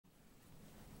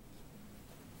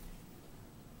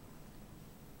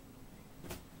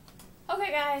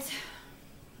Alright guys,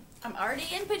 I'm already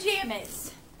in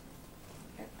pajamas.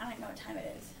 I don't even know what time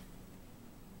it is.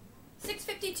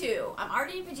 6:52. I'm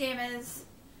already in pajamas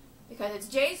because it's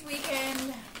Jay's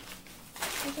weekend.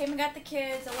 I came and got the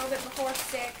kids a little bit before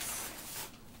 6.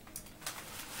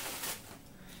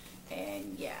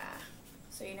 And yeah,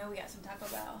 so you know we got some Taco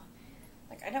Bell.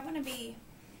 Like, I don't want to be...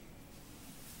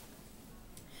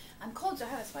 I'm cold, so I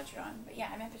have a sweatshirt on. But yeah,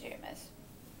 I'm in pajamas.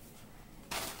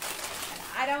 And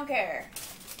I don't care.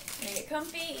 I'm gonna get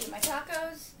comfy, eat my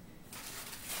tacos.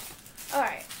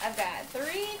 Alright, I've got 3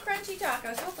 crunchy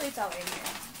tacos. Hopefully it's all in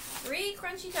here. 3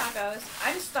 crunchy tacos.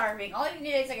 I'm starving. All I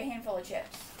need is like a handful of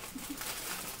chips.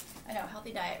 I know,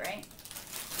 healthy diet, right?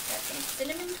 Got some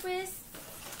cinnamon twists.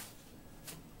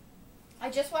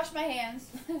 I just washed my hands.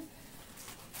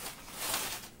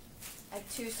 I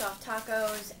have 2 soft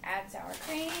tacos, add sour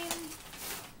cream.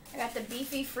 I got the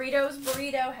beefy Fritos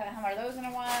burrito. Haven't had one of those in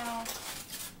a while.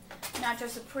 Nacho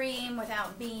Supreme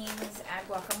without beans, add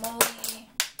guacamole.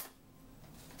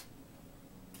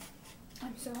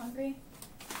 I'm so hungry.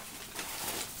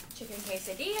 Chicken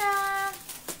quesadilla.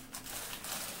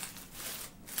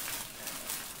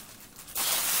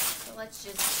 So let's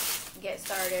just get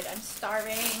started. I'm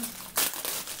starving.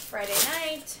 Friday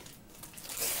night.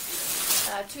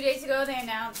 2 days ago they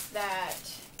announced that,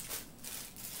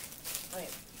 wait,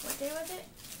 what day was it?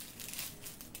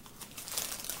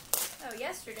 Oh,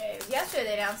 yesterday. It was yesterday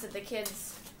they announced that the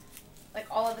kids, like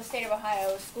all of the state of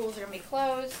Ohio, schools are going to be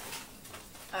closed.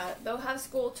 They'll have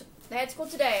school, they had school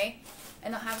today,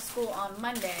 and they'll have school on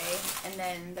Monday, and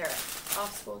then they're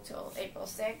off school till April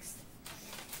 6th.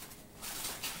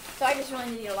 So I just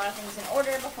really need to get a lot of things in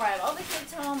order before I have all the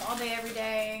kids home all day, every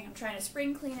day. I'm trying to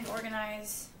spring clean and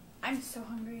organize. I'm so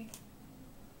hungry.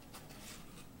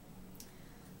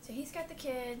 So he's got the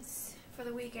kids for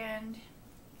the weekend.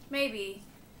 Maybe.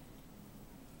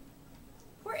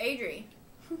 Poor Adri.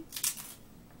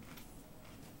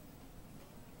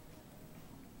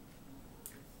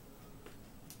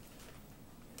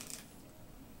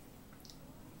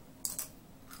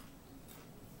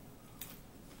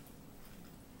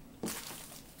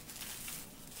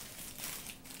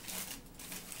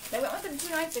 They went with him 2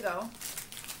 nights ago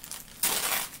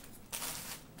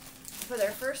for their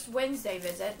first Wednesday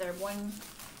visit, their one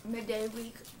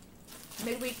midweek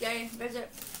day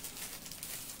visit.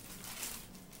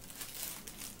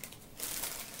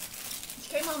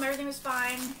 She came home, everything was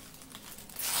fine.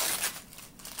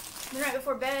 The night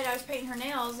before bed, I was painting her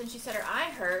nails, and she said her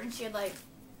eye hurt, and she had like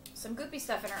some goopy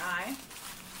stuff in her eye.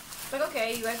 It's like,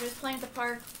 okay, you guys are just playing at the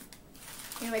park.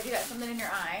 You know, like you got something in your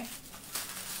eye.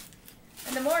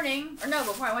 In the morning, or no,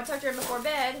 before I went to talk to her before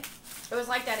bed, it was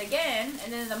like that again,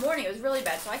 and then in the morning it was really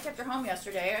bad, so I kept her home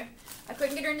yesterday. I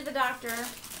couldn't get her into the doctor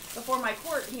before my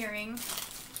court hearing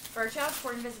for a child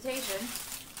support and visitation,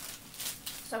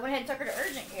 so I went ahead and took her to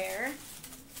urgent care.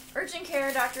 Urgent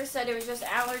care, doctor said it was just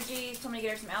allergies, told me to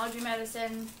get her some allergy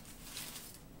medicine.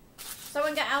 So I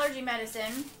went and got allergy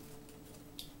medicine.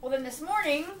 Well, then this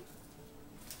morning,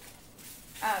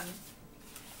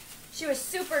 she was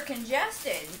super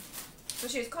congested. So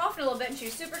she was coughing a little bit, and she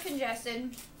was super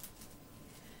congested.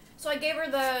 So I gave her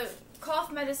the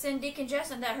cough medicine,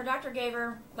 decongestant, that her doctor gave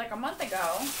her like a month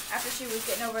ago after she was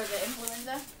getting over the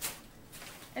influenza.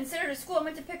 And sent her to school. I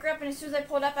went to pick her up, and as soon as I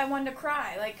pulled up, I wanted to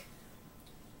cry. Like,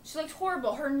 she looked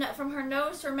horrible. From her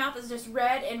nose to her mouth is just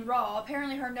red and raw.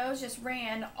 Apparently her nose just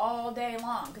ran all day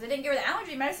long. Because I didn't give her the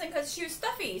allergy medicine because she was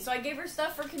stuffy. So I gave her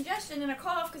stuff for congestion and a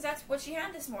cough because that's what she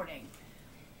had this morning.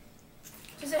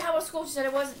 She said, how was school? She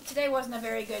said, today wasn't a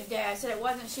very good day. I said, it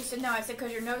wasn't. She said, no. I said,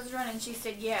 because your nose is running. She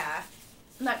said, yeah.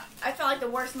 I'm like, I felt like the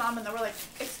worst mom in the world. Like,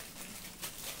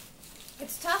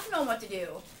 it's tough knowing what to do.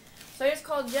 So I just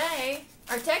called Jay,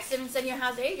 or texted him and said, you know,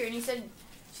 how's Adrian? He said,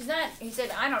 she's not, he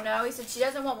said, I don't know. He said, she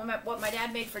doesn't want what my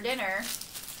dad made for dinner.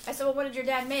 I said, well, what did your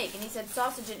dad make? And he said,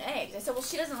 sausage and eggs. I said, well,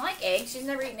 she doesn't like eggs. She's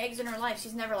never eaten eggs in her life.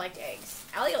 She's never liked eggs.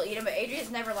 Allie will eat them, but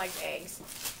Adrian's never liked eggs.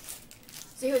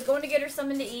 So he was going to get her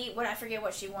something to eat. I forget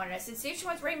what she wanted. I said, see if she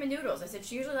wants ramen noodles. I said,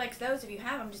 she usually likes those. If you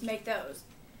have them, just make those.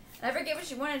 And I forget what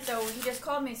she wanted, so he just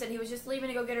called me and said he was just leaving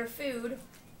to go get her food.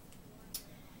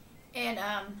 And,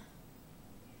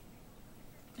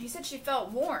 he said she felt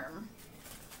warm.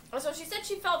 So she said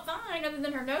she felt fine other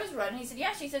than her nose running. He said,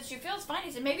 yeah, she said she feels fine.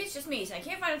 He said, maybe it's just me. He said, I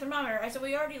can't find a thermometer. I said,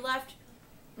 we already left.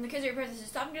 And the kids are your parents. I said,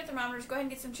 stop and get a thermometer. Just go ahead and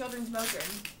get some children's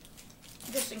Motrin.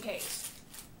 Just in case.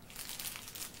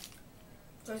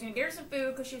 So I was going to get her some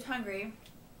food because she was hungry.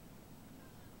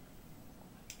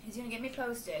 He's going to get me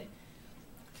posted.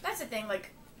 That's the thing, like,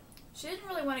 she didn't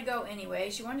really want to go anyway.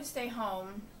 She wanted to stay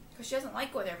home because she doesn't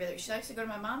like going there really. She likes to go to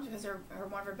my mom's because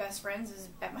one of her best friends is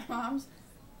at my mom's.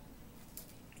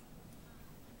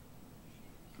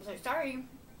 was like, sorry,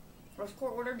 it was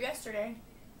court ordered yesterday.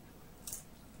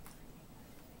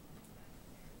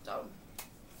 So,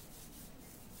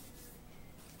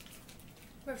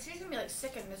 but she's gonna be like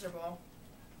sick and miserable.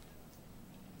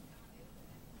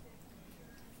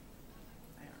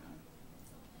 I don't know.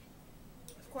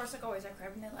 Of course, like always, I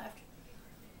cried when they left.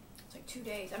 It's like 2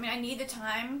 days. I mean, I need the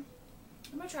time.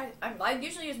 I'm gonna try. I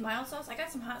usually use mild sauce. I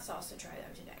got some hot sauce to try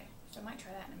though today, so I might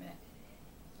try that in a minute.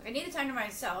 Like, I need the time to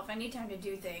myself. I need time to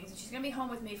do things, and she's gonna be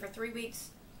home with me for 3 weeks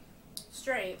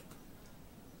straight.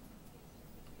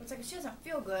 It's like she doesn't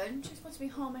feel good. She just wants to be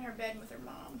home in her bed with her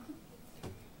mom.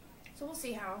 So we'll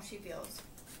see how she feels.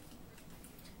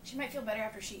 She might feel better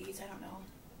after she eats. I don't know.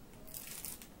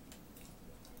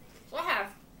 So I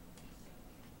have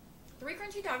 3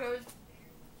 crunchy tacos,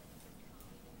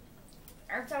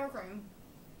 egg sour cream,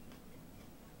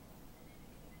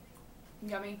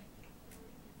 yummy.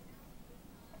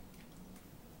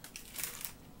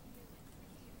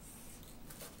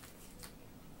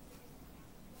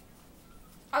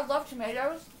 I love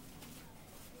tomatoes.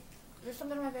 There's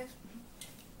something on my face.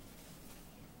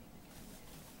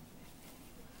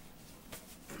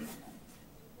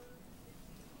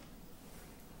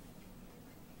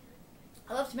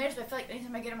 I love tomatoes, but I feel like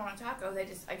anytime I get them on a taco,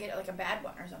 I get like a bad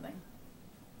one or something.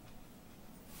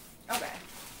 Okay.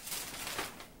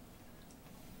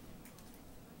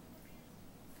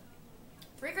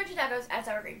 Three crunchy tacos, add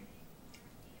sour cream.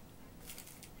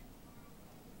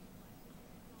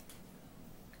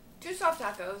 Two soft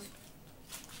tacos,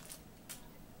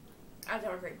 add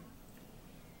sour cream.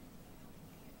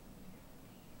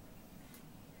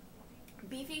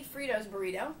 Beefy Fritos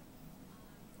burrito.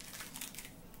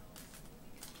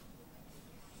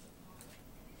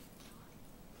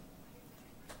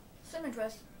 Cinnamon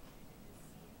twist.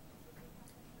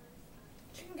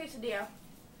 Chicken quesadilla.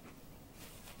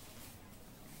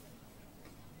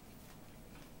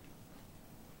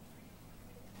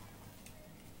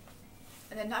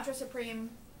 And then nacho supreme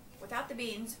without the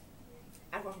beans.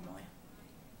 Add guacamole.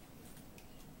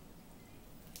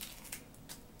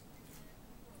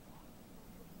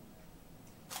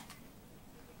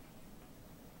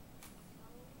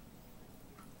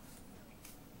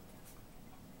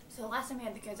 So the last time we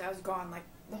had the kids, I was gone like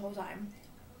the whole time.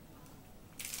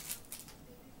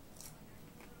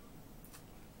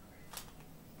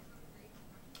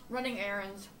 Running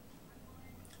errands.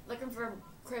 Looking for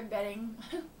crib bedding.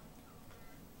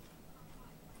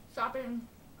 Shopping.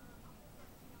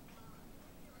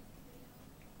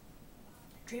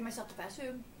 Treating myself to fast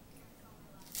food.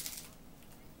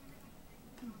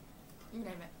 You name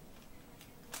it.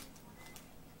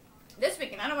 This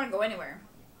weekend, I don't want to go anywhere.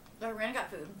 So I ran and got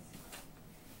food.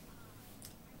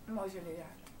 I'm always going to do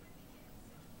that.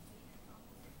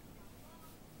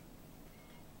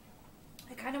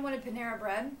 I kind of wanted Panera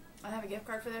Bread. I have a gift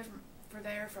card for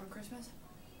there from Christmas.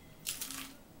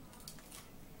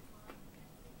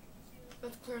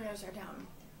 It's clearly outside town.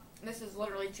 This is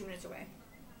literally 2 minutes away.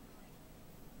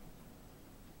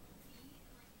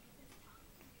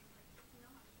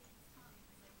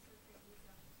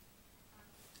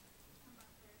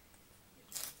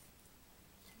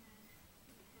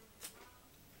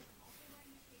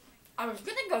 I was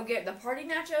gonna go get the party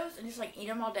nachos and just like eat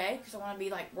them all day because I want to be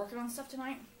like working on stuff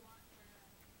tonight.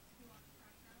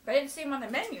 But I didn't see them on the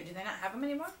menu. Do they not have them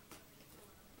anymore?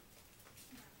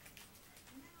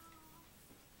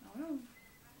 I don't know.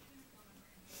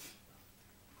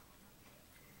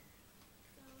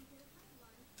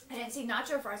 I didn't see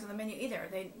nacho fries on the menu either.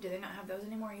 Do they not have those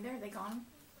anymore either? Are they gone?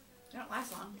 They don't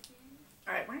last long.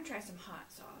 Alright, we're gonna try some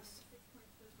hot sauce.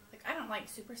 Like, I don't like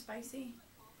super spicy.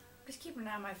 Just keep an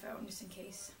eye on my phone just in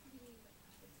case.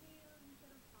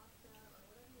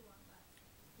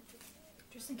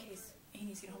 Just in case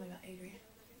Amy's gonna hold me about Adrian.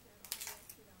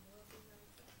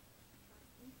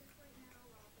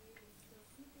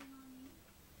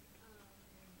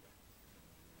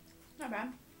 Not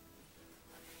bad.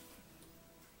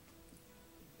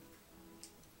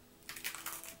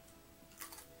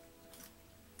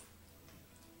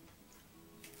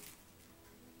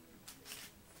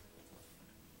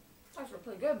 Those were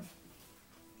pretty good.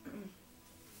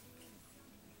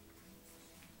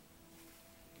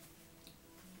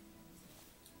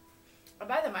 I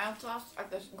buy the mild sauce at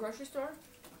the grocery store.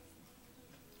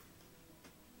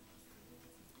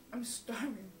 I'm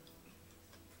starving.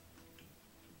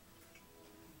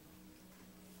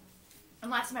 And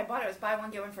last time I bought it was buy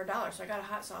one get one for $1, so I got a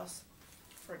hot sauce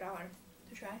for $1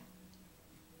 to try.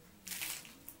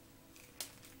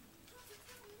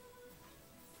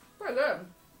 Pretty good.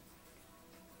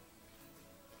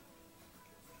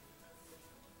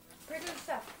 Pretty good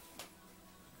stuff.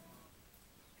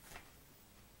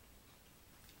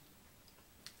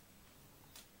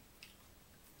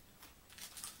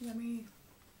 Yummy.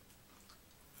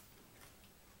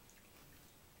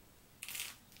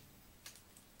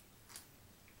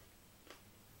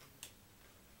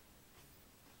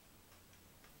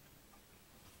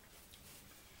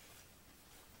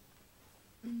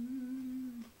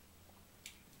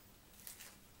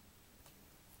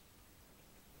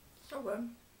 So good.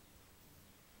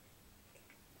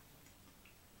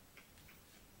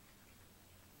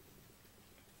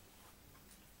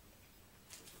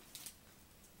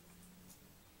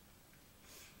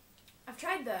 I've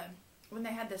tried when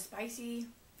they had the spicy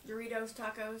Doritos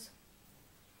tacos.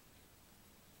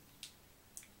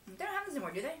 They don't have those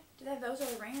anymore, do they? Do they have those or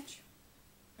the ranch?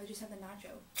 Or just have the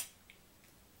nacho?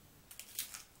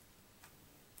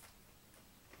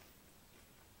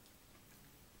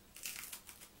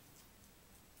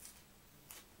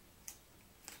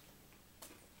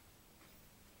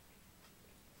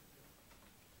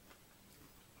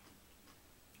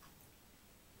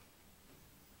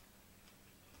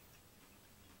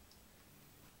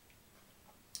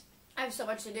 I have so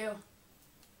much to do.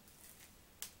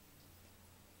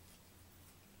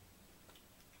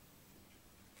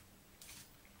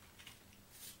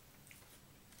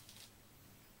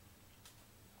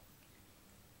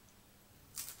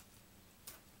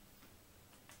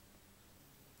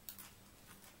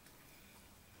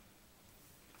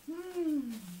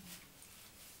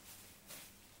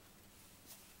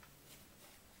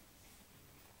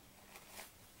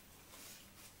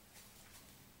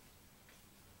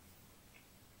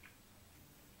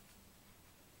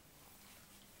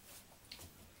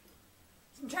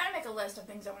 I'm trying to make a list of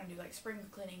things I want to do, like spring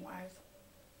cleaning wise,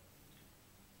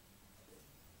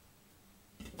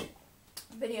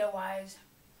 video wise,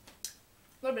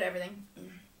 a little bit of everything.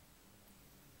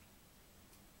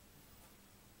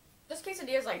 This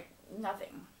quesadilla is like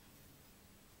nothing.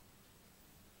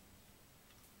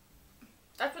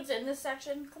 That's what's in this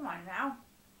section. Come on now.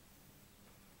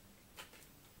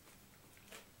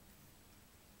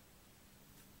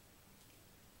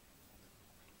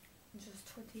 Just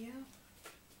tortilla.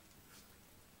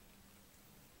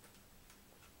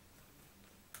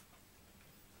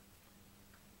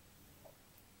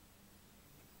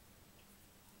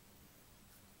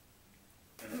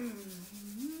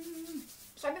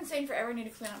 So I've been saying forever I need to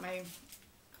clean out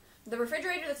the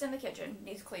refrigerator that's in the kitchen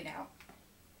needs cleaned out.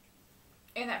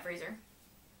 And that freezer.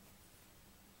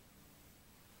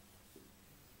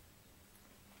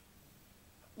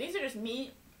 These are just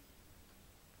meat,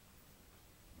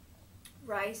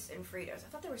 rice, and Fritos. I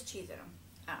thought there was cheese in them.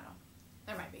 I don't know.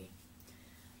 There might be.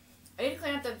 I need to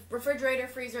clean out the refrigerator,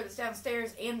 freezer that's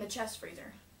downstairs, and the chest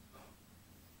freezer.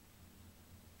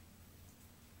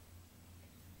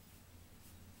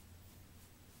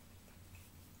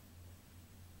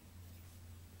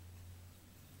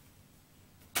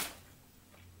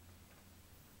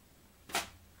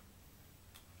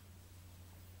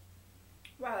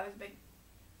 Wow, that was a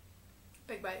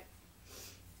big bite.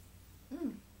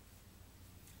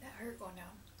 That hurt going down.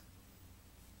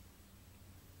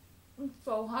 I'm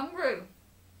so hungry.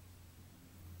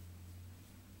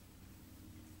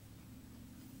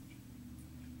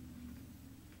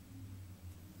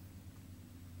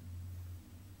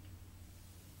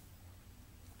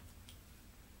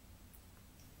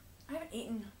 I haven't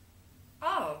eaten.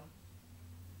 Oh.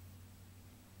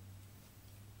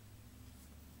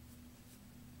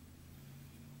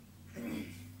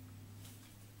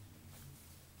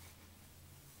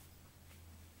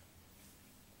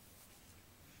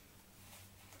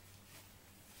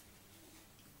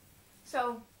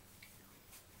 So,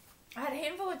 I had a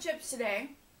handful of chips today.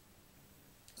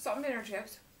 Salt and vinegar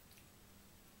chips.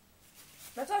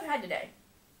 That's all I've had today.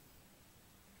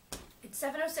 It's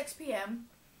 7:06 p.m.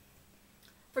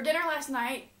 For dinner last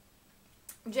night,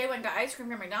 Jay went and got ice cream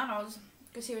from McDonald's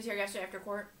because he was here yesterday after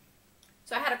court.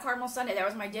 So I had a caramel sundae. That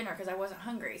was my dinner because I wasn't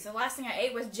hungry. So the last thing I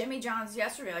ate was Jimmy John's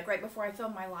yesterday, like right before I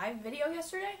filmed my live video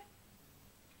yesterday.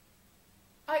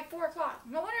 Like 4 o'clock.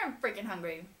 No wonder I'm freaking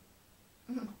hungry.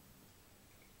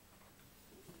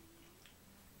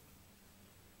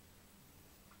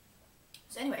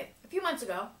 So anyway, a few months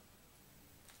ago,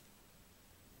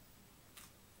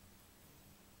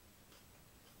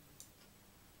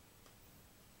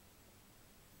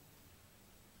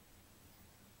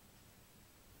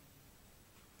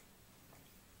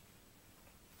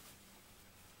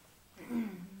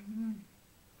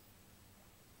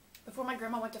 before my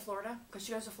grandma went to Florida, because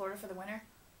she goes to Florida for the winter,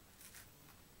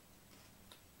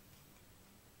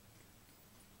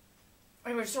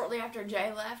 it was shortly after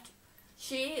Jay left.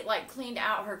 She, like, cleaned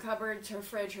out her cupboards, her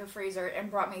fridge, her freezer,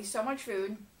 and brought me so much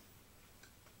food.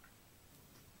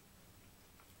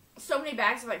 so many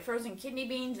bags of like frozen kidney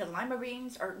beans and lima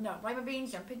beans, or no, lima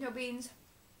beans and pinto beans.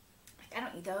 Like, I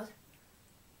don't eat those.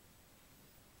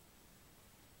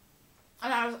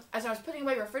 And as I was putting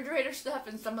away refrigerator stuff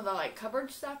and some of the like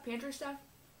cupboard stuff, pantry stuff,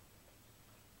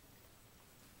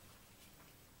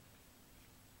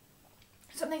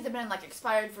 some things have been like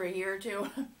expired for a year or two.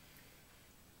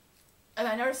 And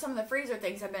I noticed some of the freezer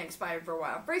things have been expired for a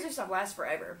while. Freezer stuff lasts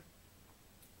forever.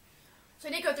 So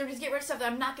I need to go through and just get rid of stuff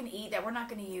that I'm not going to eat, that we're not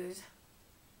going to use.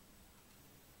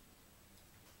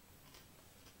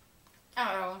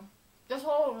 I don't know. This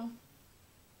whole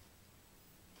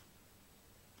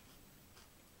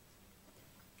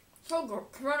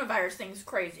coronavirus thing's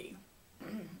crazy.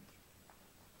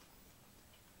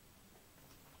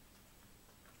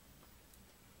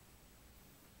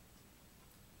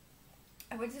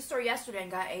 I went to the store yesterday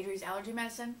and got Adri's allergy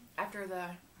medicine after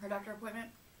her doctor appointment.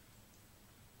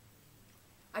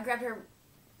 I grabbed her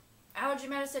allergy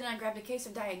medicine and I grabbed a case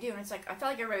of Diet Dew, and it's like, I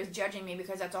felt like everybody was judging me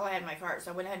because that's all I had in my cart,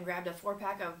 so I went ahead and grabbed a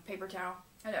 4-pack of paper towel.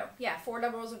 I know, yeah, 4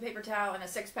 double rolls of paper towel and a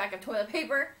 6-pack of toilet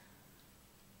paper.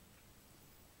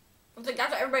 It's like,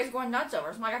 that's what everybody's going nuts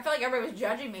over. So I'm like, I felt like everybody was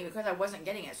judging me because I wasn't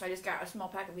getting it, so I just got a small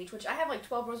pack of each, which I have like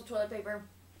 12 rolls of toilet paper.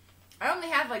 I only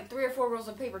have like 3 or 4 rolls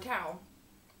of paper towel.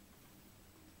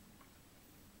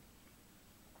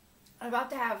 I'm about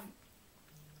to have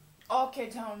all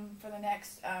kids home for the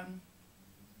next, for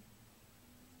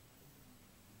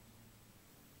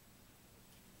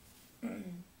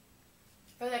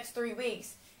the next 3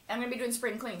 weeks. And I'm going to be doing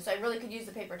spring cleaning, so I really could use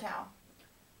the paper towel.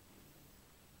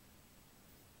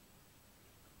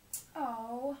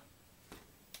 Oh.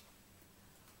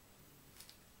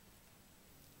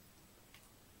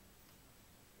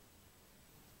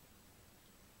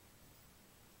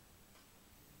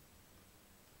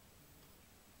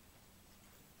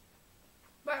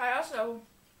 But I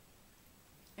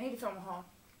need to film a haul.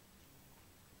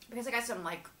 Because I got some,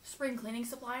 like, spring cleaning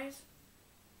supplies.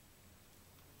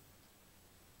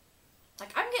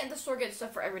 Like, I'm getting the store getting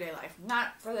stuff for everyday life,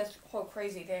 not for this whole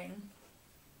crazy thing.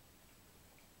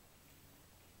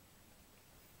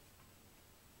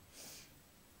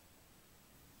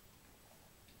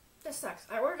 This sucks.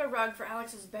 I ordered a rug for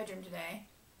Alex's bedroom today.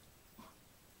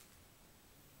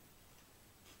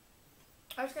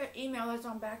 I just got an email that's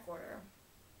on back order.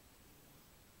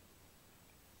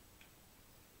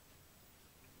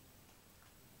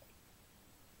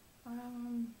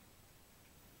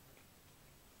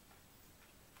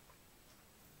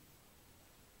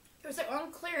 It was like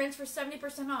on clearance for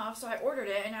 70% off, so I ordered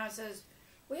it, and now it says,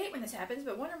 we hate when this happens,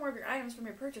 but one or more of your items from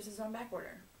your purchase is on back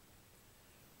order.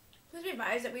 Please be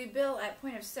advised that we bill at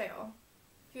point of sale.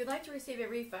 If you would like to receive a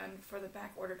refund for the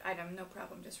back ordered item, no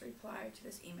problem, just reply to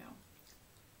this email.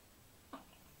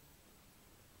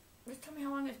 Just tell me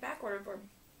how long it's back ordered for.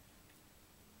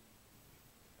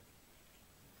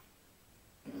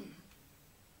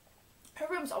 Her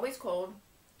room's always cold.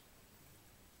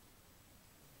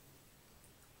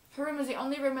 Her room is the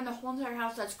only room in the whole entire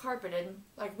house that's carpeted.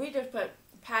 Like, we just put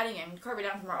padding and carpet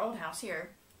down from our old house here.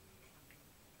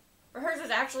 But hers is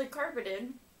actually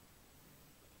carpeted.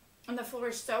 And the floor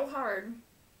is so hard.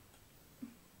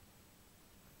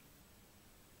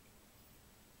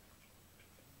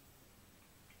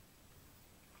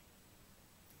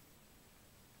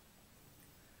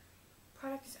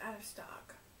 Product is out of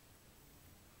stock.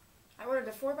 I ordered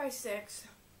a 4x6. It's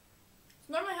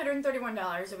normally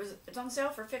 $131. It's on sale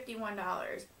for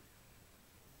 $51.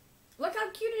 Look how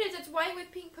cute it is. It's white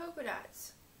with pink polka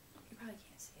dots. You probably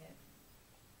can't see it.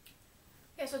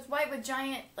 Yeah, so it's white with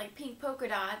giant like pink polka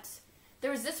dots. There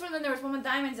was this one, and there was one with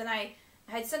diamonds, and I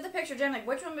had sent the picture to Jen, like,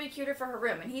 which one would be cuter for her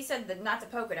room? And he said that not the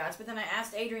polka dots, but then I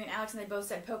asked Adrian and Alex, and they both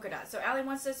said polka dots. So Allie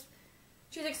wants this.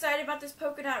 She's excited about this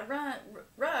polka dot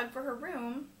rug for her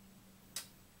room.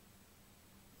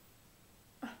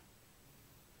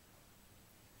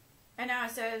 And now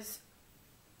it says,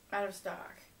 out of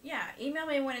stock. Yeah, email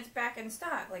me when it's back in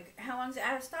stock. Like, how long is it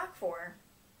out of stock for?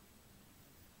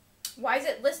 Why is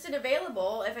it listed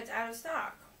available if it's out of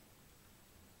stock?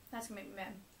 That's going to make me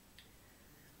mad.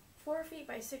 4 feet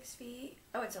by 6 feet.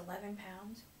 Oh, it's 11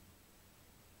 pounds.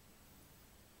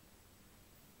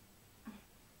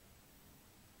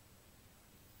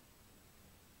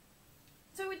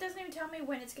 So it doesn't even tell me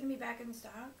when it's going to be back in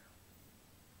stock.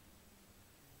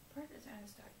 Part is out of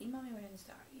stock. Email me when in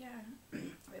stock. Yeah.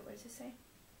 Wait, what does it say?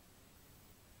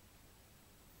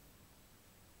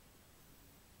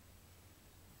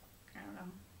 I don't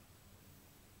know.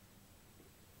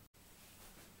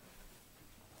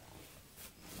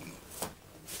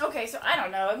 Okay, so I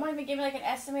don't know. It won't even give me like an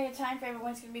estimated time frame of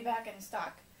when it's going to be back in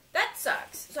stock. That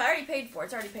sucks. So I already paid for it.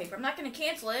 It's already paid for. I'm not going to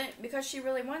cancel it because she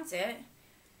really wants it.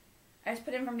 I just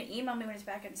put in for him to email me when it's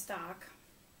back in stock.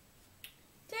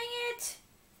 Dang it.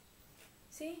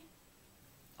 See?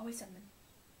 Always something.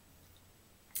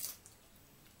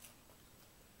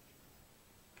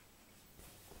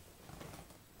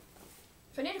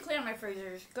 So I need to clean out my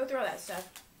freezers. Go through all that stuff.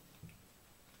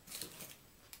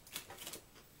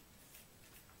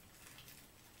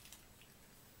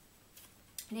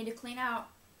 I need to clean out,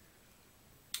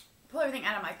 pull everything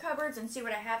out of my cupboards and see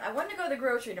what I have. I wanted to go to the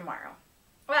grocery tomorrow.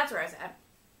 Well, that's where I was at.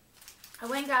 I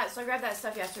went and got, so I grabbed that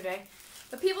stuff yesterday.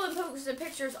 But people have posted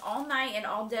pictures all night and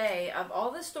all day of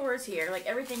all the stores here. Like,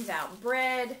 everything's out.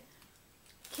 Bread,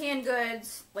 canned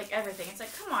goods, like everything. It's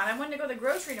like, come on, I wanted to go to the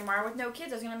grocery tomorrow with no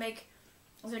kids. I was going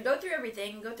to go through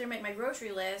everything, go through and make my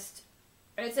grocery list.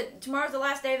 And it said, tomorrow's the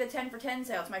last day of the 10 for 10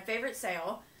 sale. It's my favorite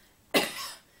sale.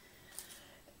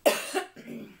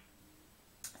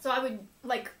 So I would,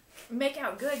 like, make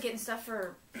out good getting stuff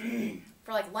for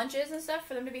like, lunches and stuff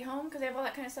for them to be home because they have all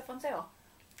that kind of stuff on sale.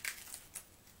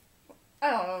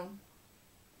 I don't know.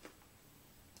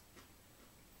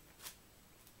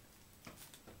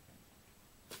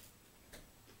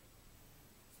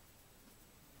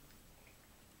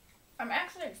 I'm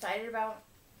actually excited about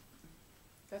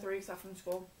the 3 weeks off from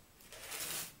school.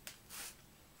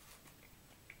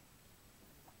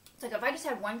 It's like if I just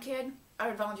had one kid, I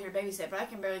would volunteer to babysit, but I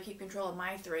can barely keep control of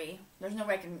my 3. There's no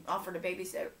way I can offer to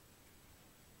babysit.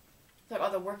 It's like all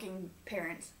the working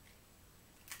parents.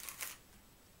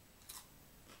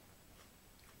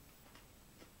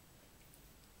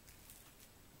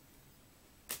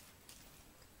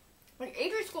 Like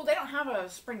Adri's school, they don't have a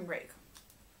spring break.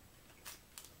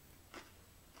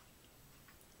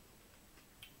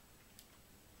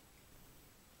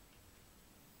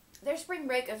 Their spring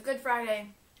break is Good Friday,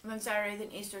 and then Saturday,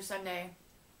 then Easter Sunday,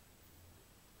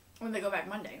 when they go back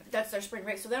Monday. That's their spring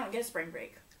break, so they don't get spring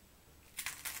break.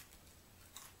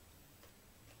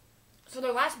 So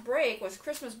their last break was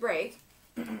Christmas break.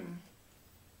 And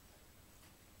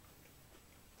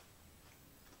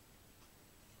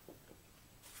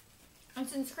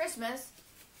since Christmas,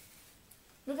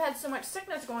 we've had so much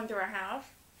sickness going through our house.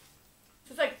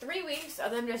 So it's like 3 weeks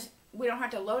of them just, we don't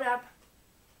have to load up.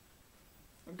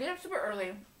 Get up super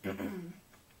early.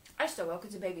 I still will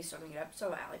because the baby's still going to get up. So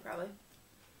will Allie probably.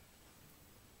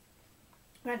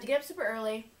 We have to get up super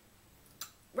early,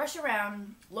 rush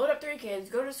around, load up 3 kids,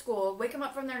 go to school, wake them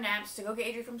up from their naps to go get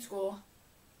Adri from school.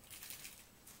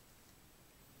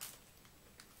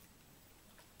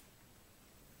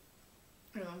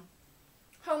 You know,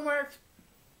 homework.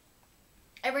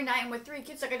 Every night I'm with 3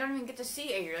 kids. Like, I don't even get to see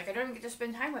Adri. Like, I don't even get to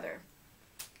spend time with her.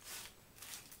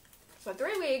 So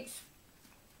 3 weeks.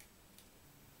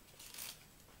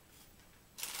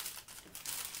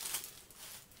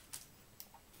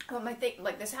 I want my thing,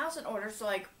 like, this house in order, so,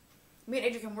 like, me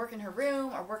and Adri can work in her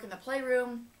room, or work in the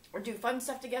playroom, or do fun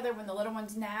stuff together when the little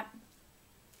ones nap.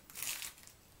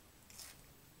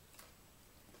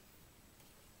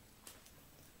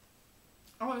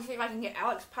 I want to see if I can get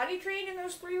Alex potty trained in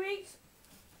those 3 weeks.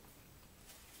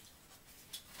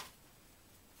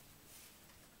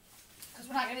 Because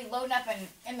we're not going to be loading up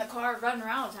in the car, running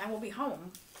around all the time. We'll be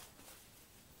home.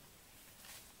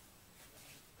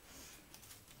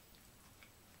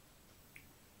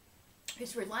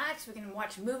 Just relax. We can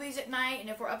watch movies at night, and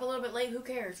if we're up a little bit late, who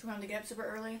cares? We're going to get up super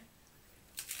early.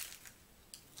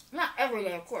 Not every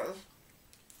day, of course.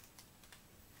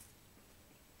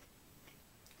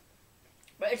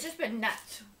 But it's just been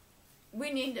nuts.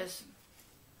 We need this.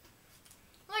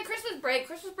 Like Christmas break.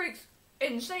 Christmas break's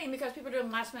insane because people are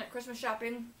doing last minute Christmas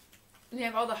shopping. And you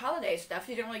have all the holiday stuff.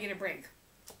 So you don't really get a break.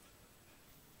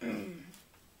 So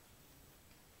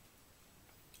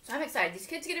I'm excited. These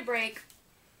kids get a break.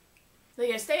 They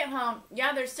get to stay at home.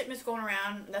 Yeah, there's sickness going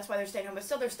around. That's why they're staying home. But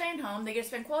still, they're staying home. They get to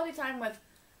spend quality time with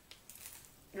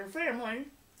your family.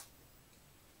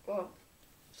 Well,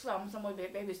 some would be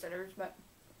babysitters, but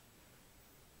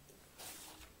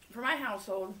for my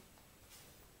household,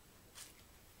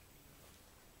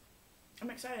 I'm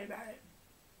excited about it.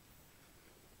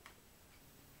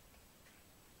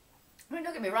 I mean,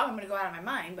 don't get me wrong, I'm going to go out of my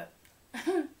mind, but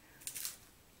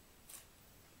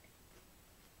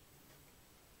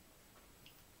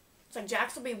it's like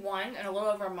Jax will be 1 in a little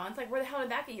over a month. Like, where the hell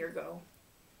did that year go?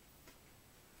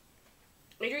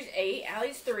 Adri's 8,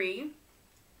 Allie's 3.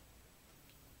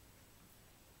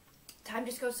 Time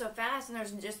just goes so fast, and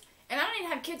there's just... And I don't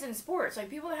even have kids in sports. Like,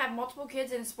 people that have multiple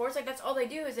kids in sports, like, that's all they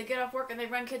do is they get off work and they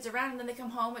run kids around, and then they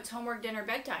come home, it's homework, dinner,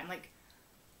 bedtime. Like,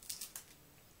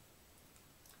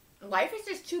 life is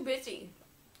just too busy.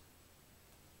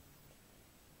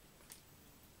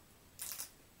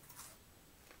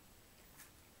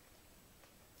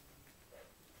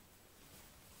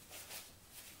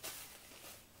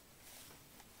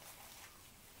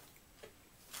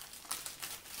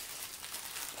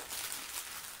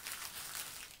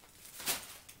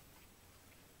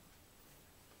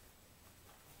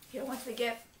 to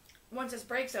get, once this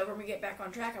break's over and we get back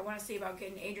on track, I want to see about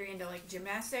getting Adrian to like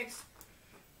gymnastics.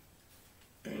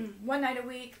 One night a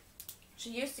week. She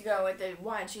used to go at the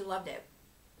Y and she loved it.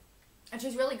 And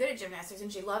she's really good at gymnastics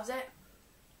and she loves it.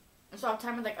 And so I'll have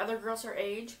time with like other girls her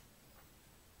age.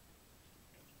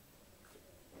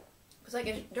 Because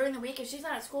like during the week, if she's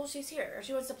not at school, she's here. If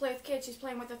she wants to play with kids, she's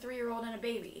playing with a 3-year-old and a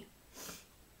baby.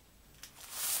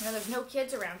 You know, there's no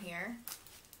kids around here.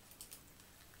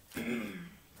 So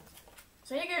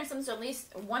I need to get her some, so at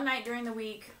least one night during the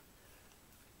week.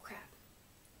 Crap.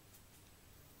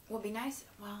 Would be nice.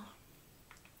 Well,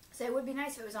 so it would be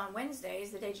nice if it was on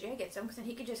Wednesdays, the day Jay gets them, because then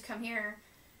he could just come here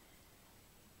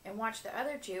and watch the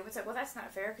other two. It's like, well, that's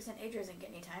not fair, because then Adria doesn't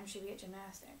get any time. She'd be at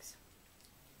gymnastics.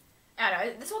 I don't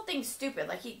know. This whole thing's stupid.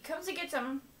 Like, he comes and gets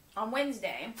them on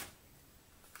Wednesday.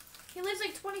 He lives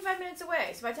like 25 minutes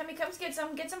away. So by the time he comes gets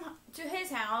them to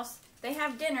his house, they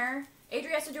have dinner.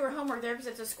 Adria has to do her homework there because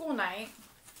it's a school night.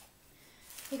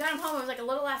 He got him home. It was like a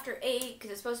little after 8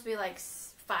 because it's supposed to be like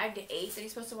 5 to 8 that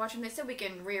he's supposed to watch him. They said we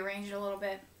can rearrange it a little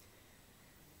bit.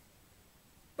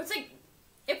 But it's like,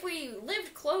 if we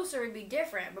lived closer, it'd be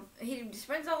different. But he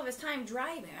spends all of his time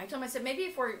driving. I told him, I said, maybe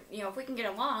if we're, you know, if we can get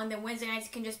along, then Wednesday nights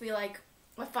can just be like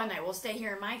a fun night. We'll stay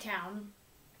here in my town.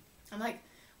 I'm like,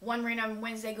 one random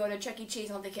Wednesday, go to Chuck E. Cheese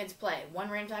and let the kids play. One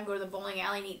random time, go to the bowling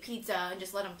alley and eat pizza and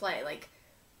just let them play. Like,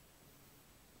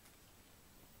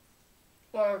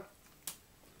 or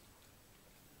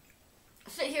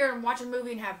sit here and watch a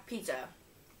movie and have pizza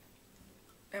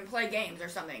and play games or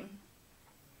something.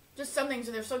 Just something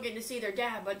so they're still getting to see their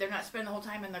dad, but they're not spending the whole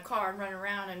time in the car and running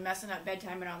around and messing up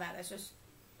bedtime and all that. That's just...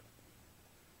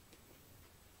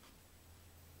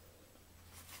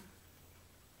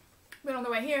 But on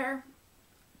the way here,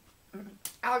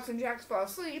 Alex and Jax fall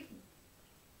asleep.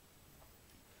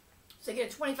 So they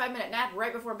get a 25-minute nap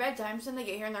right before bedtime. So then they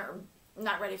get here and they're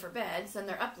not ready for bed. So then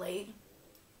they're up late.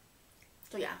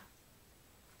 So yeah.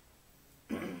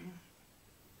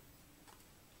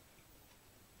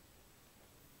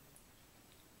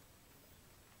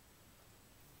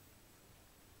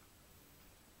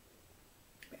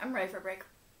 I'm ready for a break.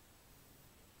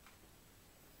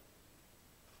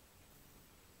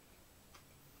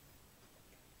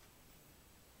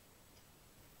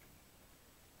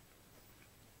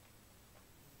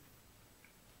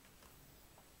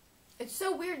 It's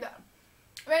so weird though.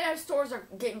 Right now stores are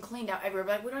getting cleaned out everywhere,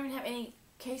 but we don't even have any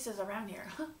cases around here.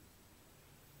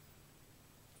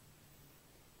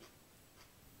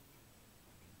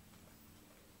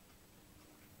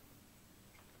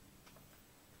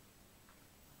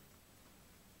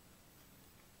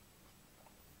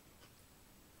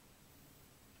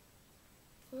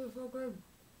 Oh, so good.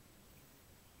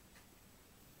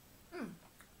 When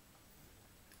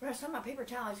I was talking about paper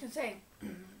towel, I was going to say,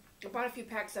 I bought a few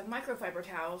packs of microfiber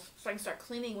towels so I can start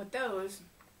cleaning with those.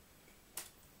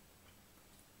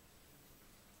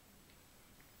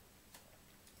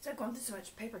 It's like going through so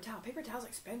much paper towel. Paper towel's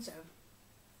expensive.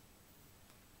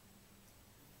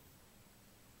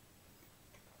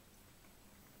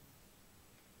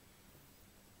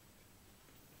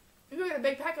 You go get a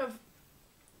big pack of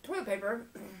toilet paper,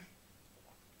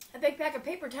 a big pack of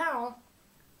paper towel,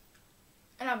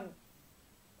 and a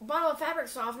bottle of fabric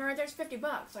softener right there's $50.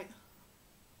 Like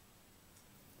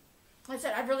I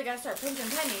said, I've really got to start pinching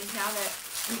pennies now that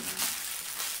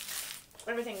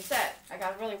everything's set. I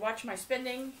got to really watch my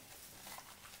spending.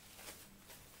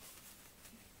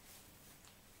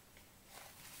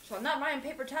 So I'm not buying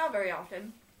paper towel very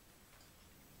often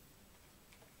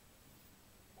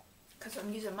because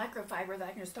I'm using microfiber that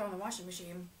I can just throw in the washing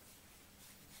machine.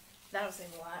 That'll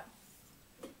save a lot.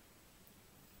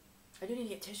 I do need to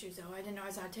get tissues though. I didn't know I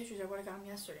was out of tissues. I would have got them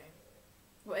yesterday.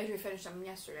 Well, Adria finished them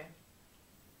yesterday.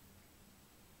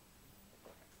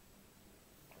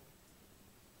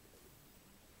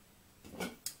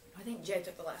 I think Jay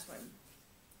took the last one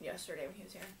yesterday when he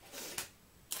was here.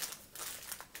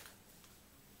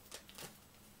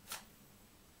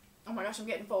 Oh my gosh, I'm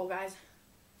getting full, guys.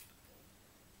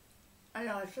 I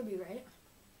know, it should be right.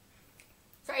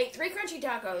 So I ate 3 crunchy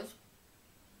tacos.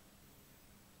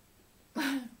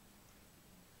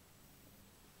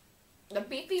 The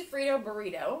beefy Frito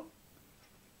burrito.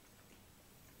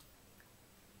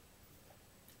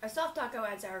 A soft taco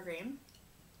add sour cream.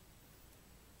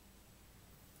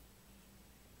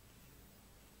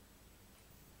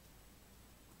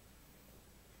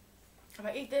 If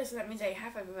I eat this, that means I ate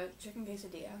half of a chicken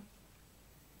quesadilla.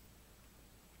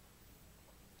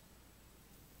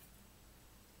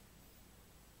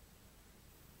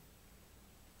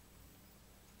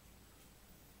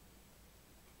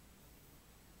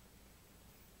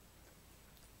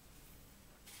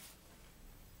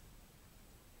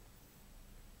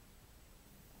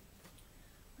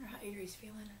 Adri's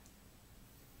feeling.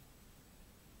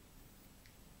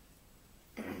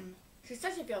 She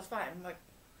said she feels fine. Like,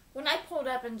 when I pulled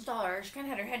up and saw her, she kind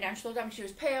of had her head down. She looked up and she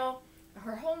was pale.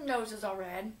 Her whole nose is all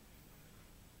red.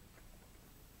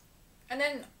 And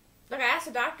then, like, I asked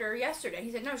the doctor yesterday.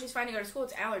 He said, no, she's fine to go to school.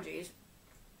 It's allergies.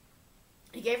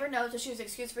 He gave her notes that she was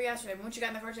excused for yesterday. But when she got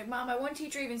in the car, she's like, Mom, my one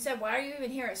teacher even said, why are you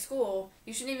even here at school?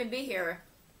 You shouldn't even be here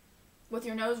with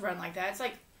your nose run like that. It's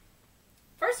like,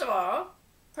 first of all,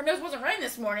 her nose wasn't running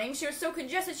this morning. She was so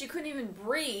congested she couldn't even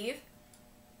breathe.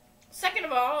 Second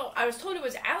of all, I was told it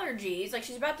was allergies. Like,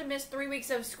 she's about to miss 3 weeks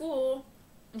of school,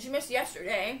 and she missed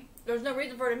yesterday. There's no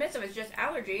reason for her to miss them. It's just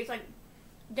allergies. Like,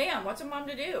 damn, what's a mom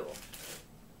to do?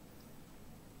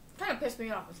 Kind of pissed me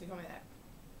off when she told me that.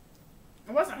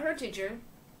 It wasn't her teacher.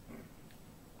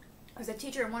 It was a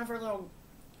teacher in one of her little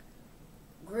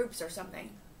groups or something.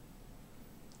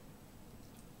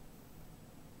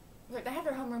 Like, they have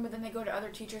their homeroom, but then they go to other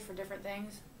teachers for different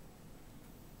things.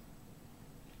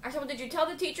 I said, well, did you tell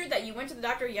the teacher that you went to the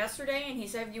doctor yesterday and he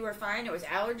said you were fine, it was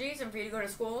allergies and for you to go to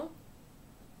school?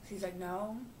 She's like,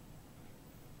 no.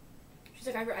 She's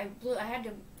like,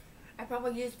 I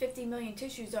probably used 50 million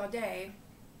tissues all day.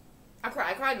 I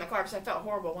cried in the car because I felt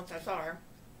horrible once I saw her.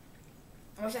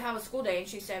 I said, how was school day? And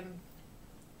she said,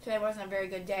 today wasn't a very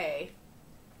good day.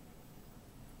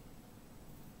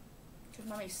 Because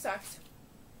Mommy sucks.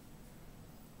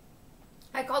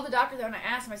 I called the doctor though and I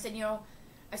asked him,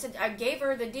 I said, I gave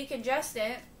her the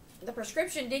decongestant, the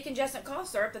prescription decongestant cough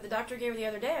syrup that the doctor gave her the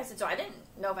other day. I said, so I didn't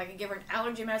know if I could give her an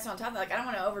allergy medicine on top of that. Like, I don't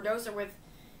want to overdose her with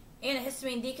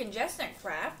antihistamine decongestant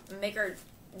crap and make her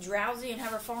drowsy and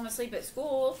have her falling asleep at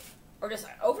school. Or just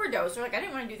overdose her. Like, I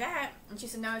didn't want to do that. And she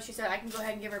said, no. She said, I can go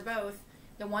ahead and give her both.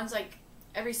 The one's, like,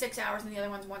 every 6 hours and the other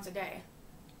one's once a day.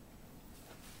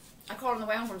 I called on the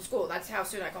way home from school. That's how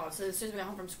soon I called. So as soon as we got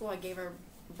home from school, I gave her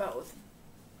both.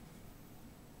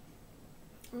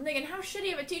 I'm thinking, how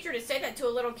shitty of a teacher to say that to a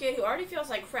little kid who already feels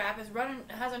like crap,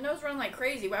 has a nose running like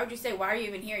crazy. Why would you say, why are you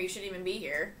even here? You shouldn't even be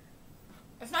here.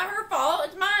 It's not her fault.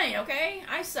 It's mine, okay?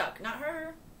 I suck, not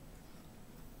her.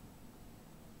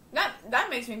 That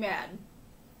makes me mad.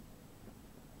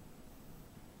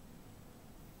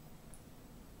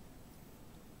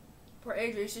 Poor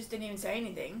Adri, she just didn't even say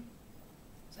anything.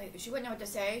 It's like, she wouldn't know what to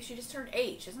say. She just turned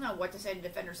 8. She doesn't know what to say to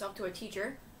defend herself to a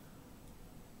teacher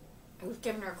who's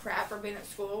giving her crap for being at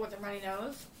school with a runny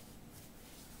nose.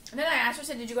 And then I asked her, I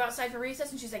said, did you go outside for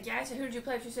recess? And she's like, yeah. I said, who did you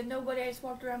play with? She said, nobody. I just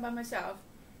walked around by myself.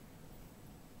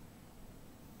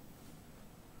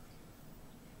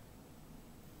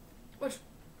 Which,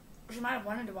 she might have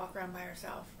wanted to walk around by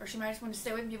herself. Or she might have just wanted to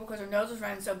stay with people because her nose was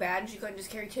running so bad and she couldn't just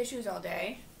carry tissues all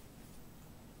day.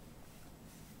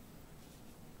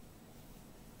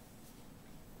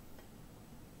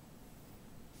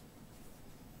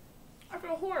 I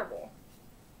feel horrible.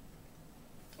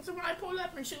 So when I pulled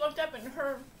up and she looked up and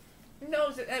her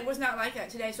nose, it was not like that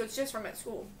today, so it's just from at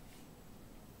school.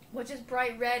 Which is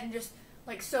bright red and just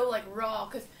like so like raw,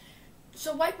 because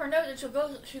she'll wipe her nose and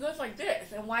she goes like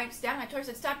this and wipes down. I told her, I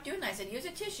said, stop doing that. I said, use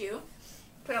a tissue,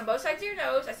 put it on both sides of your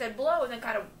nose. I said, blow, and then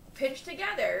kind of pinch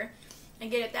together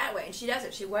and get it that way. And she does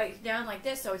it. She wipes down like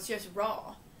this, so it's just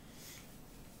raw.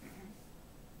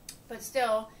 But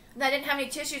still, and I didn't have any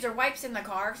tissues or wipes in the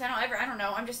car because I don't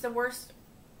know. I'm just the worst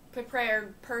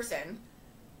prepared person.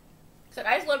 So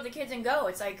I just load the kids and go.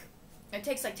 It's like, it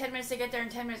takes like 10 minutes to get there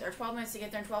and 10 minutes, or 12 minutes to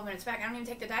get there and 12 minutes back. I don't even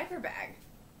take the diaper bag.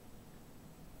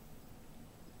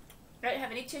 I didn't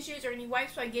have any tissues or any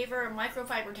wipes, so I gave her a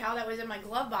microfiber towel that was in my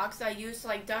glove box that I used to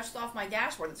like dust off my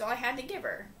dashboard. That's all I had to give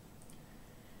her.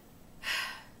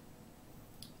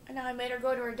 And now I made her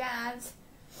go to her dad's.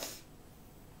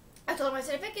 I told him, I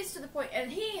said, if it gets to the point,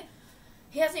 and he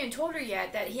hasn't even told her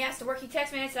yet that he has to work. He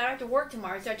texted me and said, I have to work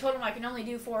tomorrow. So I told him I can only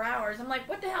do 4 hours. I'm like,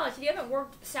 what the hell? I said, you haven't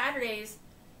worked Saturdays.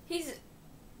 He's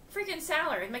freaking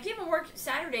salaried. I'm like, you haven't worked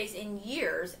Saturdays in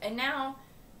years. And now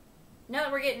that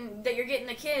you're getting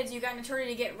the kids, you got an attorney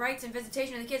to get rights and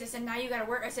visitation of the kids. I said, now you got to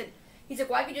work. I said, he's like,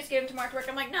 well, I could just get him tomorrow to work.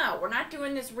 I'm like, no, we're not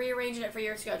doing this rearranging it for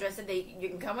your schedule. I said, you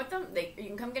can come with them. You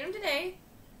can come get them today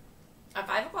at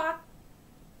 5 o'clock.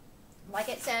 Like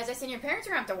it says, I said, your parents are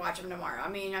going to have to watch him tomorrow. I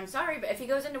mean, I'm sorry, but if he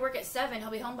goes into work at 7,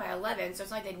 he'll be home by 11, so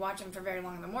it's not like they'd watch him for very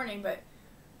long in the morning, but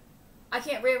I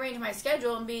can't rearrange my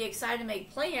schedule and be excited to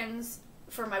make plans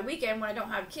for my weekend when I don't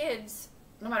have kids,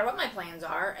 no matter what my plans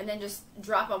are, and then just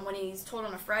drop him when he's told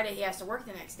on a Friday he has to work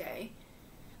the next day.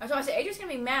 I said, Adrian's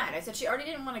going to be mad. I said, she already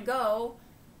didn't want to go.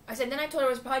 I said, then I told her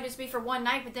it was probably just be for one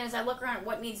night, but then as I look around at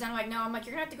what needs done, I'm like, no, you're going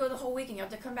to have to go the whole weekend. You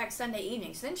have to come back Sunday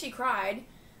evening. So then she cried,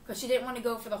 because she didn't want to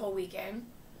go for the whole weekend.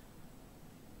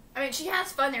 I mean, she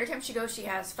has fun. Every time she goes, she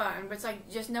has fun. But it's like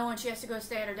just knowing she has to go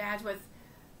stay at her dad's with.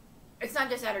 It's not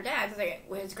just at her dad's.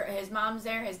 It's like his mom's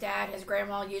there, his dad, his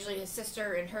grandma, usually his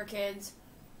sister and her kids.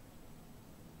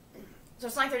 So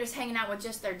it's like they're just hanging out with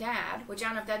just their dad, which I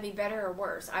don't know if that'd be better or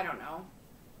worse. I don't know.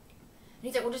 And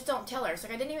he's like, well, just don't tell her. It's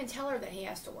like, I didn't even tell her that he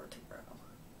has to work tomorrow.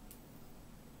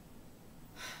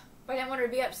 But I didn't want her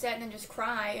to be upset and then just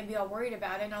cry and be all worried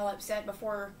about it and all upset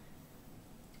before.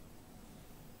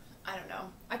 I don't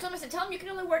know. I told him, I said, tell him you can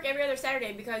only work every other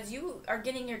Saturday because you are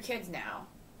getting your kids now.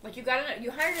 Like, you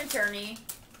hired an attorney.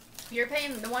 You're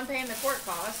paying, the one paying the court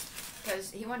costs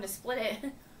because he wanted to split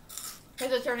it.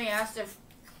 His attorney asked if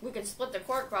we could split the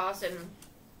court costs, and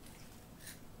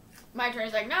my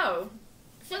attorney's like, no,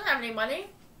 she doesn't have any money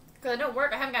because I don't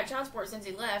work. I haven't got child support since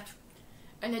he left.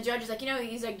 And the judge is like,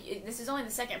 he's like, this is only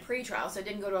the second pre-trial, so it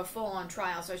didn't go to a full-on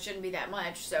trial, so it shouldn't be that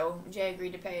much. So Jay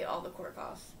agreed to pay all the court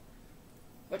costs.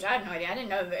 Which I had no idea. I didn't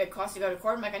know it cost to go to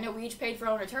court. I'm like, I know we each paid for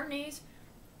our own attorneys.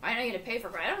 I know you had to pay for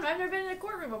it. I don't know. I've never been in a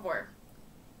courtroom before.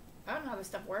 I don't know how this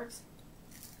stuff works.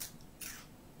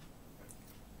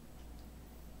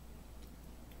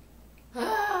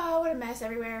 Oh, what a mess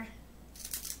everywhere.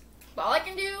 But all I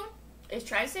can do is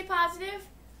try to stay positive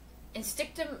and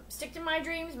stick to my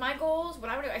dreams, my goals. What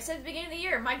I said at the beginning of the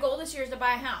year, my goal this year is to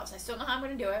buy a house. I still don't know how I'm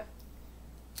going to do it.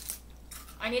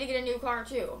 I need to get a new car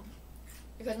too.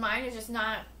 Because mine is just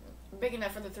not big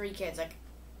enough for the 3 kids. Like,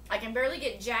 I can barely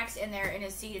get Jax in there in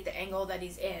his seat at the angle that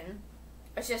he's in.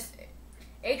 It's just,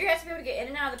 Adrian has to be able to get in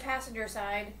and out of the passenger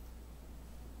side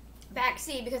back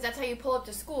seat because that's how you pull up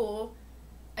to school.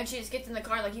 And she just gets in the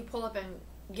car like you pull up and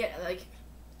get, like.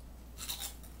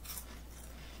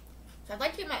 So I'd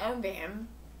like to get my own van.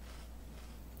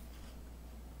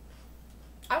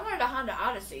 I wanted a Honda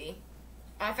Odyssey.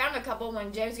 I found a couple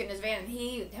when Jay was getting his van, and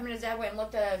him and his dad went and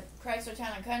looked at a Chrysler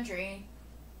Town and Country.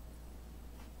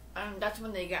 That's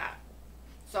when they got.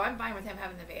 So I'm fine with him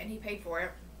having the van. He paid for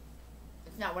it.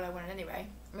 It's not what I wanted anyway.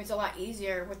 I mean, it's a lot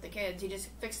easier with the kids. He just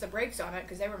fixed the brakes on it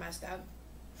because they were messed up.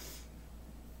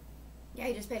 Yeah,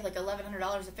 he just paid like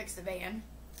 $1,100 to fix the van.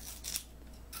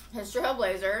 His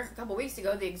Trailblazer, a couple weeks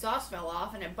ago, the exhaust fell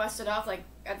off, and it busted off like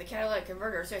at the catalytic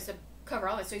converter, so I said, cover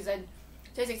all of it. So he said,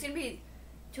 it's going to be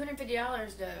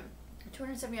 $270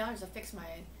 to fix my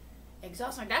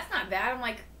exhaust. I'm like, that's not bad. I'm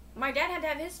like, my dad had to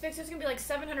have his fixed. It was going to be like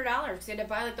 $700 because he had to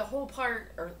buy like the whole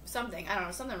part or something. I don't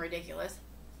know, something ridiculous.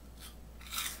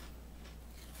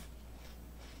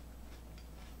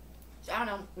 So I don't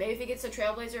know. Maybe if he gets the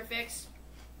Trailblazer fixed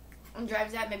and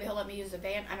drives that, maybe he'll let me use the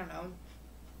van. I don't know.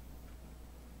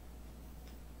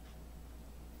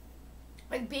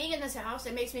 Like, being in this house,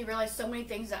 it makes me realize so many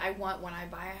things that I want when I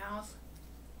buy a house.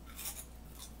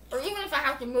 Or even if I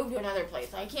have to move to another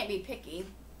place. Like, I can't be picky.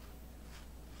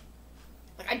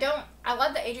 Like, I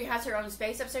love that Adrian has her own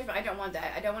space upstairs, but I don't want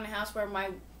that. I don't want a house where I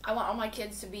want all my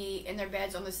kids to be in their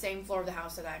beds on the same floor of the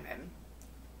house that I'm in.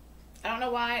 I don't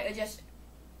know why,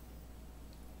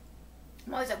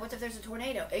 I'm always like, what if there's a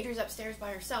tornado? Adrian's upstairs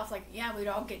by herself. Like, yeah, we'd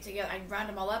all get together. I'd round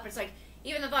them all up. It's like,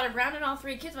 even the thought of rounding all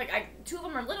 3 kids, like, 2 of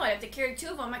them are little. I have to carry 2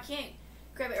 of them. I can't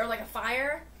grab it. Or like a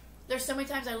fire. There's so many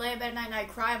times I lay in bed at night and I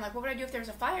cry. I'm like, what would I do if there was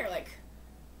a fire? Like,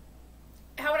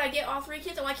 how would I get all 3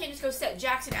 kids? Well, I can't just go set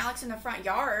Jax and Alex in the front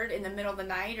yard in the middle of the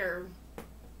night. Or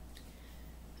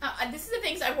this is the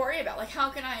things I worry about. Like, how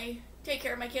can I take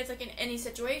care of my kids, like, in any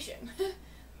situation?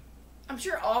 I'm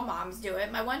sure all moms do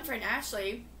it. My one friend,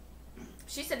 Ashley,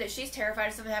 she said that she's terrified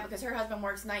of something to happen because her husband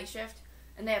works night shift.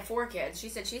 And they have 4 kids. She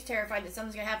said she's terrified that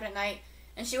something's going to happen at night.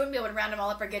 And she wouldn't be able to round them all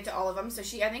up or get to all of them. So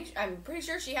I'm pretty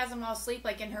sure she has them all sleep,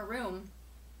 like, in her room.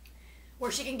 Where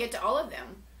she can get to all of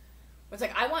them. It's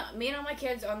like, I want me and all my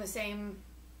kids on the same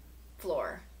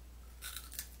floor.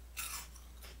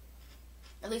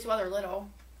 At least while they're little.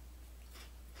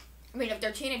 I mean, if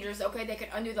they're teenagers, okay, they can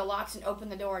undo the locks and open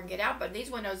the door and get out. But these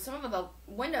windows, some of the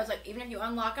windows, like, even if you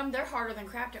unlock them, they're harder than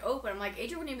crap to open. I'm like,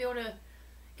 Adrian wouldn't even be able to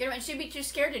get her, and she'd be too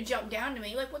scared to jump down to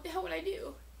me. Like, what the hell would I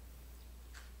do?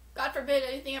 God forbid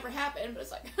anything ever happened, but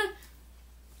it's like,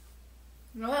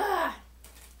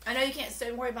 I know you can't sit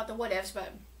and worry about the what ifs,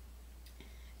 but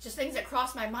it's just things that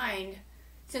cross my mind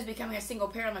since becoming a single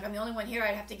parent. Like, I'm the only one here.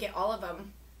 I'd have to get all of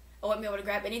them. I wouldn't be able to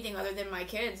grab anything other than my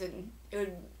kids, and it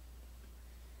would.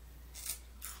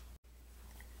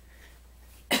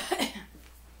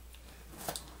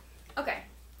 Okay.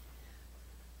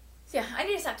 So yeah, I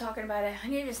need to stop talking about it. I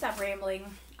need to stop rambling.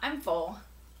 I'm full.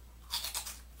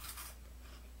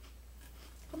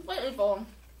 Completely full.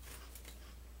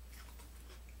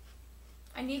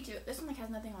 I need to. This one like has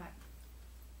nothing on it.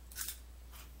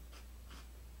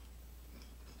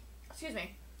 Excuse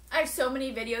me. I have so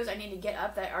many videos I need to get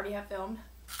up that I already have filmed.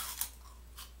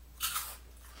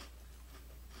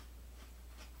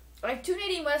 I have 2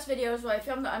 Nadine West videos where I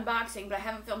filmed the unboxing, but I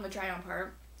haven't filmed the try-on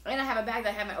part. And I have a bag that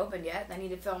I haven't opened yet. I need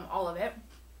to film all of it.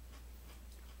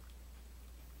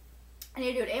 I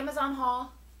need to do an Amazon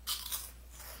haul.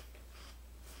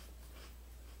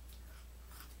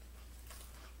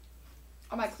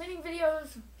 All my cleaning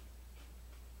videos.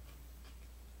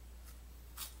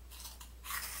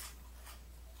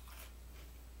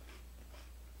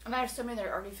 And I have so many that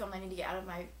are already filmed I need to get out of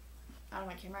my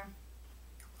camera.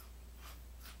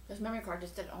 This memory card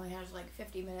just only has like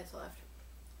 50 minutes left.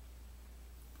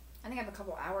 I think I have a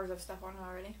couple hours of stuff on it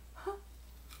already.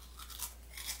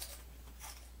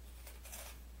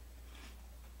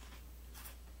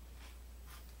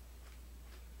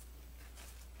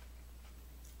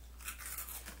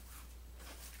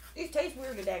 These taste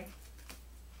weird today.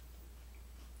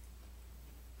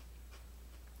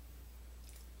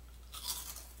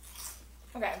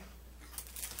 Okay.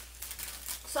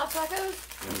 Soft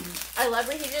tacos. I love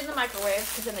reheated in the microwave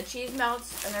because then the cheese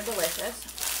melts and they're delicious.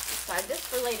 Save this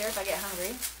for later if I get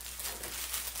hungry.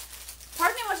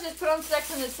 Part of me wants to just put on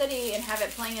Sex and the City and have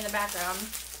it playing in the background.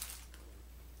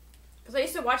 Because I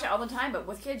used to watch it all the time, but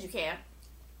with kids you can't.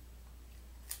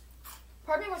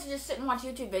 Part of me wants to just sit and watch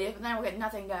YouTube videos, but then I will get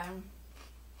nothing done.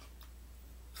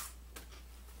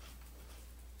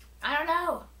 I don't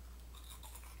know.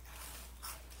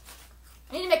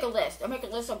 I need to make a list. I'll make a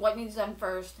list of what needs done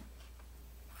first.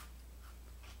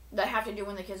 That I have to do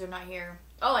when the kids are not here.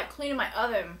 Oh, like cleaning my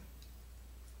oven.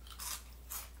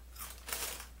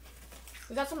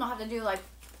 Because that's something I'll have to do, like,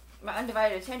 my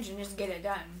undivided attention, just get it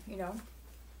done, you know?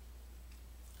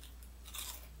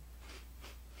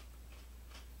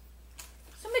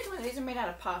 Somebody told me these are made out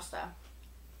of pasta.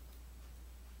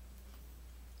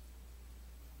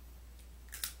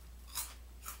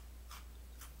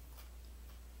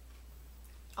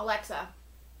 Alexa,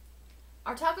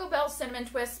 are Taco Bell cinnamon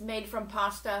twists made from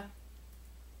pasta?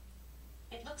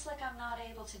 It looks like I'm not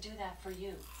able to do that for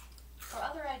you. For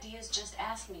other ideas, just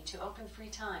ask me to open free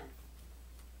time.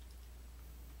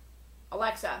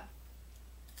 Alexa,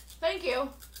 thank you.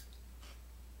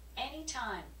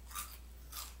 Anytime.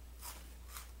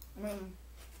 I mean,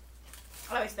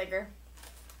 I always thank her.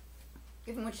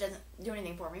 Even when she doesn't do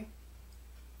anything for me.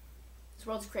 This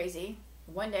world's crazy.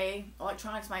 One day,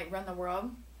 electronics might run the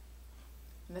world.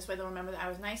 And this way they'll remember that I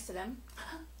was nice to them.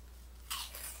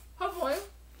 Hopefully.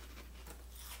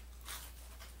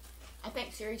 I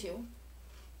thank Siri too.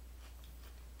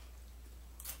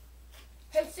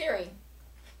 Hey Siri.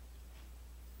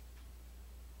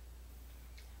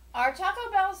 Are Taco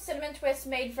Bell cinnamon twists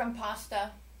made from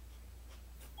pasta?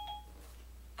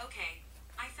 Okay,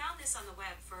 I found this on the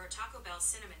web for a Taco Bell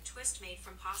cinnamon twist made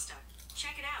from pasta.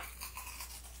 Check it out.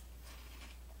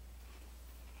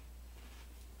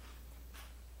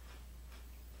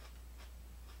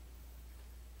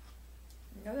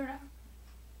 No, they're not.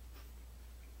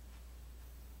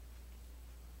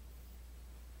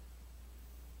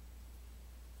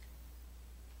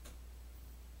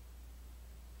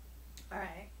 All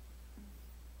right.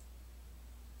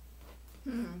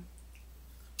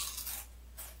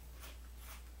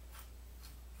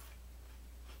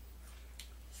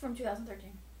 It's from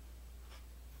 2013.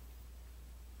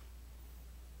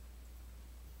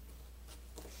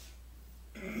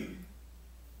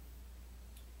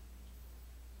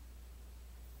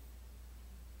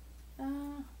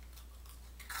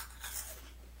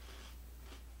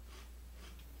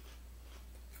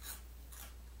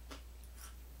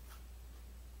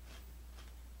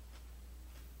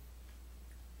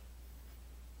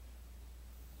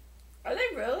 Are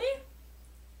they really?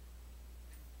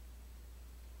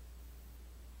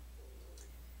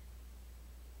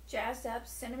 Jazzed up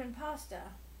cinnamon pasta.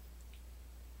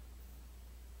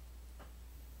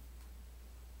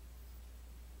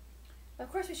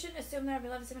 Of course, we shouldn't assume that our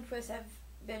beloved cinnamon twists have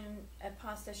been a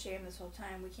pasta sham this whole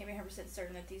time. We can't be 100%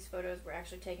 certain that these photos were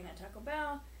actually taken at Taco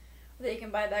Bell, or that you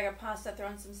can buy a bag of pasta, throw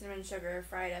in some cinnamon sugar,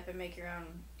 fry it up, and make your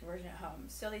own version at home.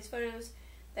 Still, these photos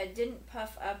that didn't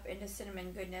puff up into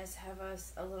cinnamon goodness have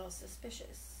us a little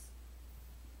suspicious.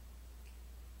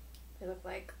 They look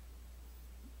like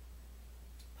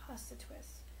pasta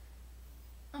twists.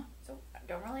 Oh, so I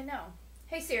don't really know.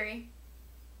 Hey Siri.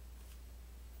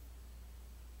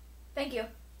 Thank you.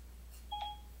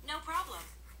 No problem.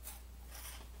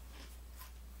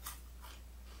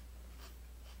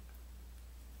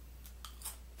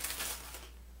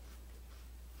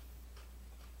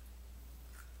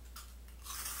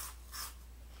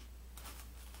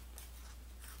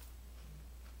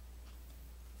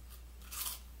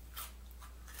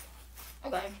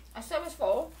 Okay, I said it was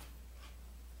full.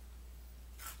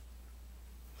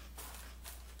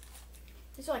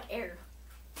 These are like air.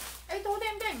 I ate the whole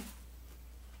damn thing.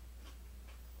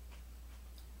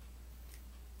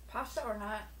 Pasta or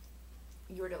not,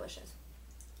 you were delicious.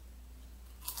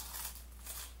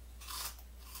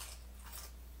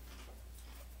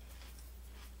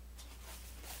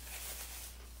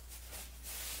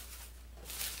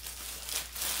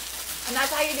 And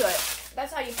that's how you do it.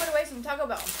 That's how you put away some Taco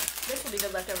Bell. This will be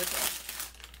good leftover too.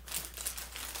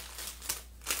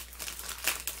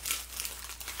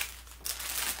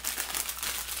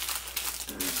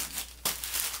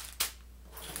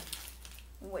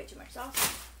 Way too much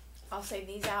sauce. I'll save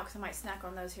these out because I might snack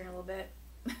on those here in a little bit.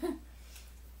 And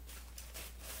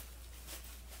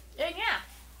yeah,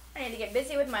 I need to get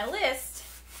busy with my list.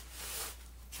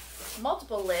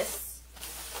 Multiple lists.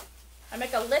 I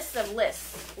make a list of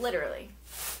lists, literally.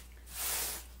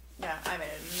 Yeah, I made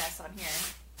a mess on here.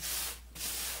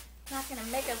 Not gonna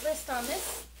make a list on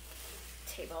this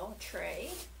table tray.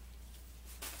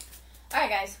 Alright,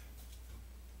 guys.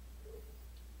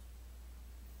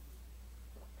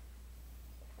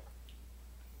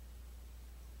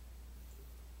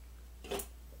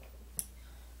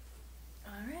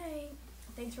 Alright.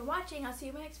 Thanks for watching. I'll see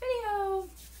you in my next video.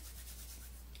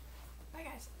 Bye,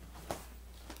 guys.